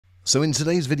So in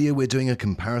today's video we're doing a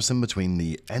comparison between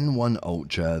the N1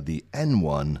 Ultra, the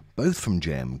N1, both from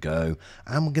JMGO,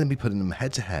 and we're going to be putting them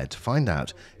head to head to find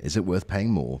out, is it worth paying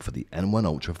more for the N1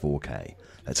 Ultra 4K?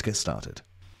 Let's get started.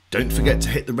 Don't forget to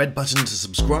hit the red button to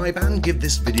subscribe and give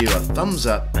this video a thumbs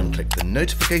up and click the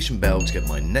notification bell to get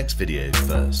my next video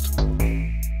first.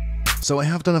 So I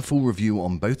have done a full review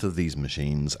on both of these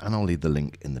machines and I'll leave the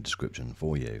link in the description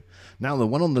for you. Now the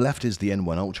one on the left is the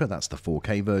N1 Ultra, that's the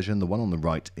 4K version. The one on the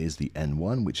right is the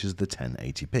N1, which is the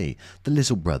 1080p, the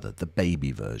little brother, the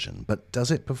baby version. But does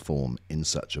it perform in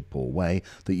such a poor way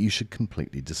that you should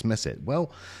completely dismiss it?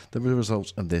 Well, the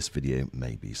results of this video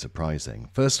may be surprising.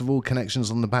 First of all, connections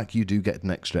on the back, you do get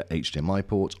an extra HDMI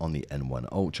port on the N1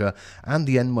 Ultra, and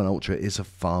the N1 Ultra is a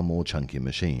far more chunkier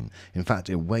machine. In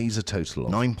fact, it weighs a total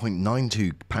of 9.92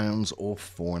 pounds or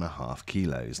 4.5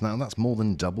 kilos. Now that's more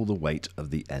than double the weight of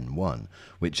the N1,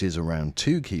 which is around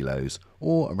 2 kilos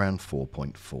or around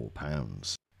 4.4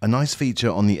 pounds. A nice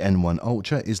feature on the N1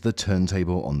 Ultra is the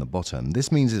turntable on the bottom.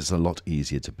 This means it's a lot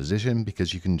easier to position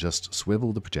because you can just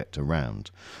swivel the projector round.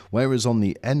 Whereas on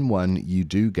the N1 you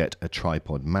do get a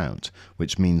tripod mount,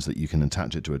 which means that you can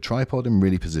attach it to a tripod and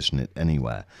really position it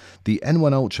anywhere. The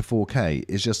N1 Ultra 4K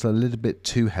is just a little bit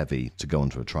too heavy to go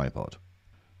onto a tripod.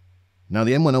 Now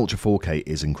the N1 Ultra 4K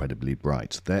is incredibly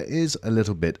bright. There is a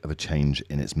little bit of a change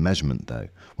in its measurement though.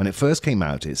 When it first came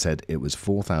out it said it was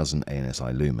 4000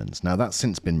 ANSI lumens. Now that's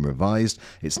since been revised.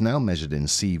 It's now measured in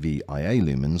CVIA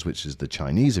lumens, which is the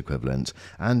Chinese equivalent,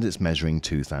 and it's measuring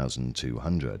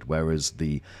 2200, whereas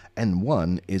the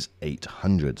N1 is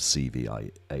 800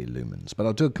 CVIA lumens. But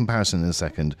I'll do a comparison in a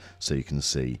second so you can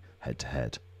see head to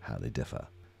head how they differ.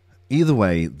 Either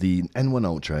way, the N1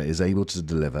 Ultra is able to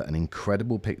deliver an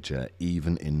incredible picture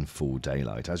even in full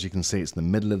daylight. As you can see, it's the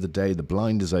middle of the day, the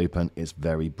blind is open, it's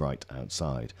very bright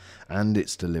outside, and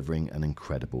it's delivering an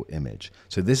incredible image.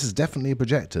 So this is definitely a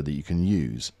projector that you can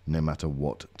use no matter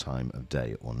what time of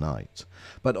day or night.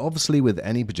 But obviously with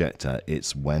any projector,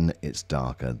 it's when it's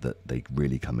darker that they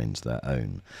really come into their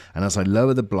own. And as I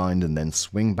lower the blind and then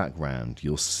swing back round,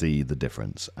 you'll see the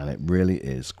difference, and it really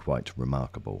is quite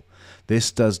remarkable.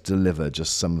 This does deliver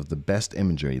just some of the best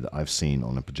imagery that I've seen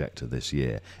on a projector this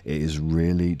year. It is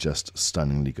really just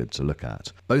stunningly good to look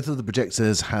at. Both of the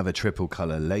projectors have a triple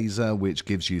color laser which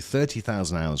gives you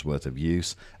 30,000 hours worth of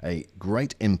use, a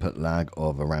great input lag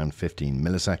of around 15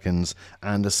 milliseconds,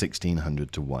 and a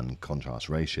 1600 to 1 contrast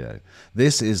ratio.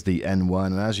 This is the N1,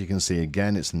 and as you can see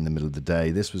again, it's in the middle of the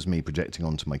day. This was me projecting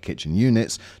onto my kitchen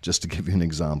units just to give you an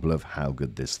example of how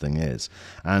good this thing is.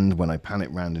 And when I pan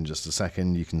it round in just a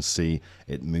second, you can see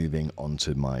it moving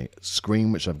onto my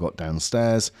screen which I've got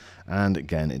downstairs, and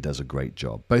again it does a great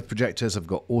job. Both projectors have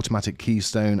got automatic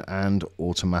keystone and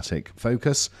automatic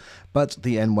focus, but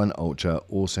the N1 Ultra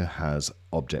also has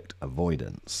object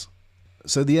avoidance.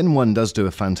 So the N1 does do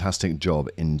a fantastic job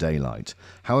in daylight.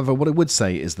 However, what I would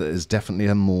say is that there's definitely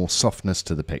a more softness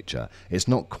to the picture. It's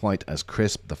not quite as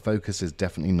crisp, the focus is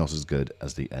definitely not as good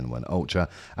as the N1 Ultra,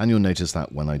 and you'll notice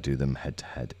that when I do them head to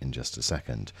head in just a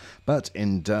second. But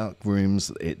in dark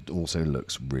rooms it also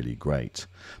looks really great.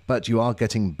 But you are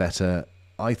getting better,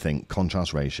 I think,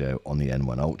 contrast ratio on the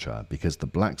N1 Ultra because the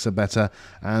blacks are better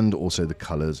and also the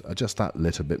colors are just that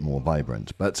little bit more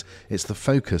vibrant. But it's the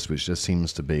focus which just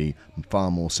seems to be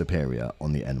far more superior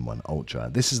on the N1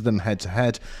 Ultra. This is them head to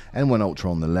head, N1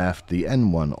 Ultra on the left, the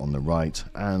N1 on the right,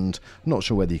 and I'm not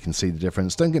sure whether you can see the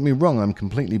difference. Don't get me wrong, I'm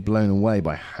completely blown away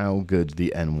by how good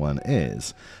the N1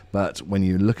 is. But when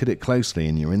you look at it closely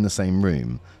and you're in the same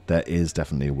room, there is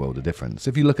definitely a world of difference.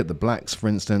 If you look at the blacks, for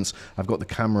instance, I've got the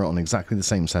camera on exactly the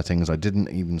same settings. I didn't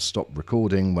even stop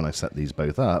recording when I set these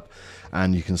both up,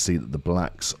 and you can see that the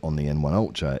blacks on the N1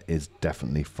 Ultra is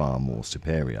definitely far more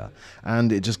superior.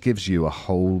 And it just gives you a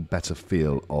whole better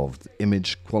feel of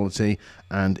image quality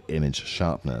and image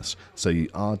sharpness. So you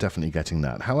are definitely getting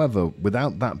that. However,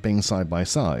 without that being side by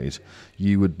side,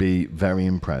 you would be very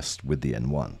impressed with the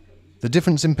N1. The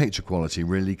difference in picture quality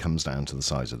really comes down to the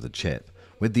size of the chip.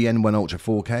 With the N1 Ultra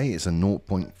 4K, it's a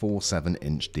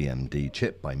 0.47-inch DMD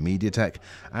chip by MediaTek,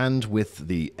 and with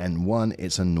the N1,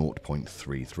 it's a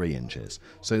 0.33 inches.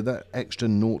 So that extra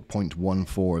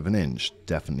 0.14 of an inch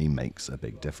definitely makes a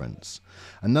big difference.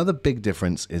 Another big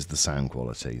difference is the sound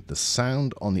quality. The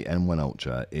sound on the N1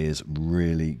 Ultra is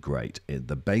really great.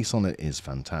 The bass on it is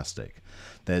fantastic.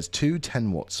 There's two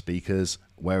 10-watt speakers,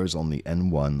 whereas on the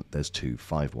N1 there's two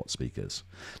 5-watt speakers.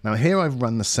 Now here I've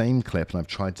run the same clip and I've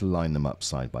tried to line them up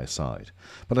side by side,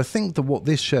 but I think that what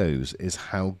this shows is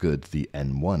how good the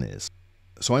N1 is.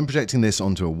 So I'm projecting this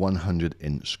onto a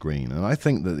 100-inch screen, and I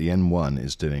think that the N1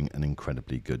 is doing an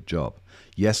incredibly good job.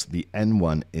 Yes, the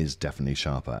N1 is definitely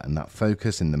sharper, and that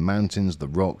focus in the mountains, the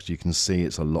rocks, you can see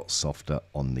it's a lot softer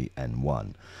on the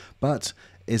N1. But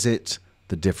is it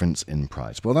the difference in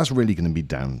price? Well, that's really going to be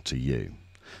down to you.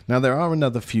 Now, there are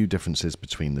another few differences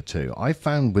between the two. I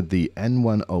found with the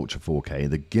N1 Ultra 4K,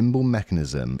 the gimbal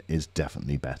mechanism is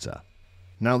definitely better.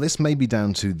 Now, this may be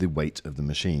down to the weight of the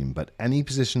machine, but any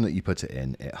position that you put it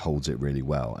in, it holds it really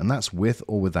well, and that's with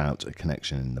or without a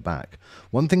connection in the back.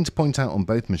 One thing to point out on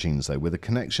both machines though, with a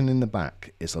connection in the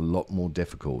back, it's a lot more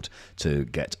difficult to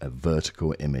get a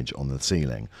vertical image on the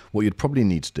ceiling. What you'd probably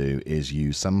need to do is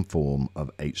use some form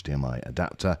of HDMI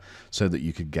adapter so that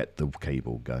you could get the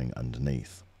cable going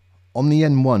underneath. On the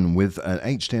N1 with an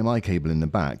HDMI cable in the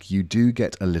back, you do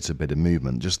get a little bit of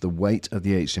movement. Just the weight of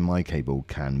the HDMI cable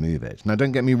can move it. Now,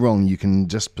 don't get me wrong, you can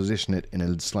just position it in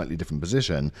a slightly different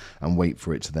position and wait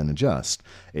for it to then adjust.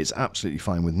 It's absolutely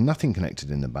fine with nothing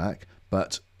connected in the back,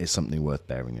 but it's something worth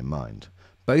bearing in mind.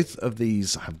 Both of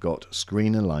these have got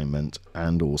screen alignment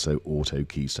and also auto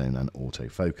keystone and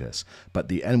autofocus, but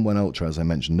the N1 Ultra, as I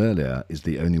mentioned earlier, is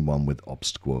the only one with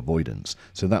obstacle avoidance,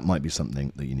 so that might be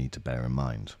something that you need to bear in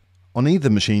mind. On either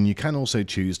machine, you can also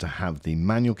choose to have the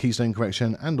manual keystone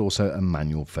correction and also a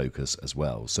manual focus as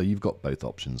well, so you've got both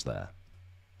options there.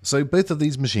 So both of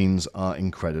these machines are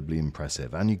incredibly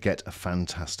impressive and you get a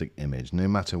fantastic image no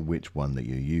matter which one that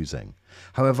you're using.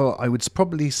 However, I would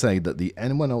probably say that the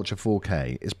N1 Ultra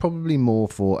 4K is probably more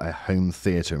for a home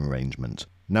theatre arrangement.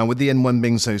 Now, with the N1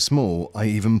 being so small, I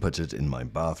even put it in my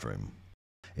bathroom.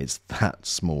 It's that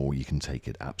small, you can take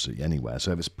it absolutely anywhere.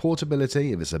 So if it's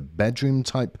portability, if it's a bedroom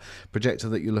type projector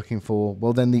that you're looking for,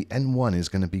 well then the N1 is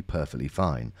going to be perfectly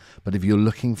fine. But if you're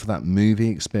looking for that movie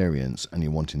experience and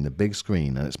you're wanting the big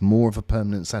screen and it's more of a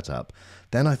permanent setup,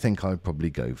 then I think I'd probably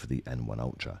go for the N1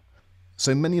 Ultra.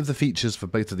 So many of the features for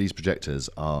both of these projectors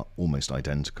are almost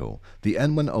identical. The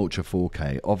N1 Ultra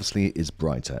 4K obviously is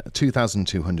brighter,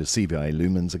 2200 CVI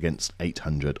lumens against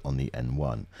 800 on the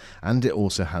N1, and it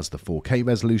also has the 4K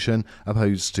resolution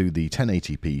opposed to the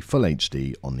 1080p Full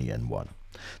HD on the N1.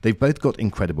 They've both got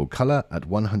incredible colour at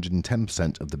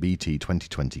 110% of the BT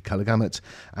 2020 colour gamut,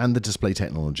 and the display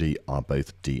technology are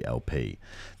both DLP.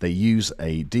 They use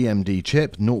a DMD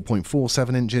chip,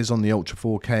 0.47 inches on the Ultra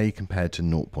 4K compared to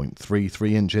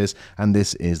 0.33 inches, and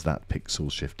this is that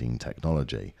pixel shifting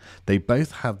technology. They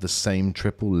both have the same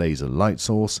triple laser light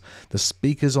source. The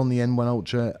speakers on the N1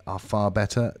 Ultra are far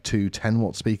better, two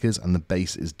 10-watt speakers, and the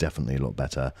bass is definitely a lot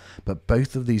better, but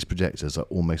both of these projectors are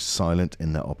almost silent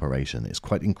in their operation. It's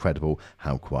quite incredible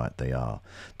how quiet they are.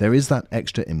 There is that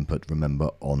extra input, remember,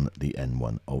 on the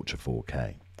N1 Ultra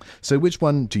 4K. So which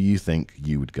one do you think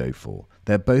you would go for?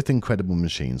 They're both incredible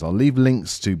machines. I'll leave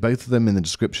links to both of them in the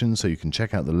description so you can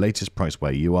check out the latest price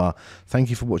where you are.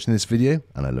 Thank you for watching this video,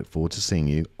 and I look forward to seeing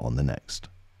you on the next.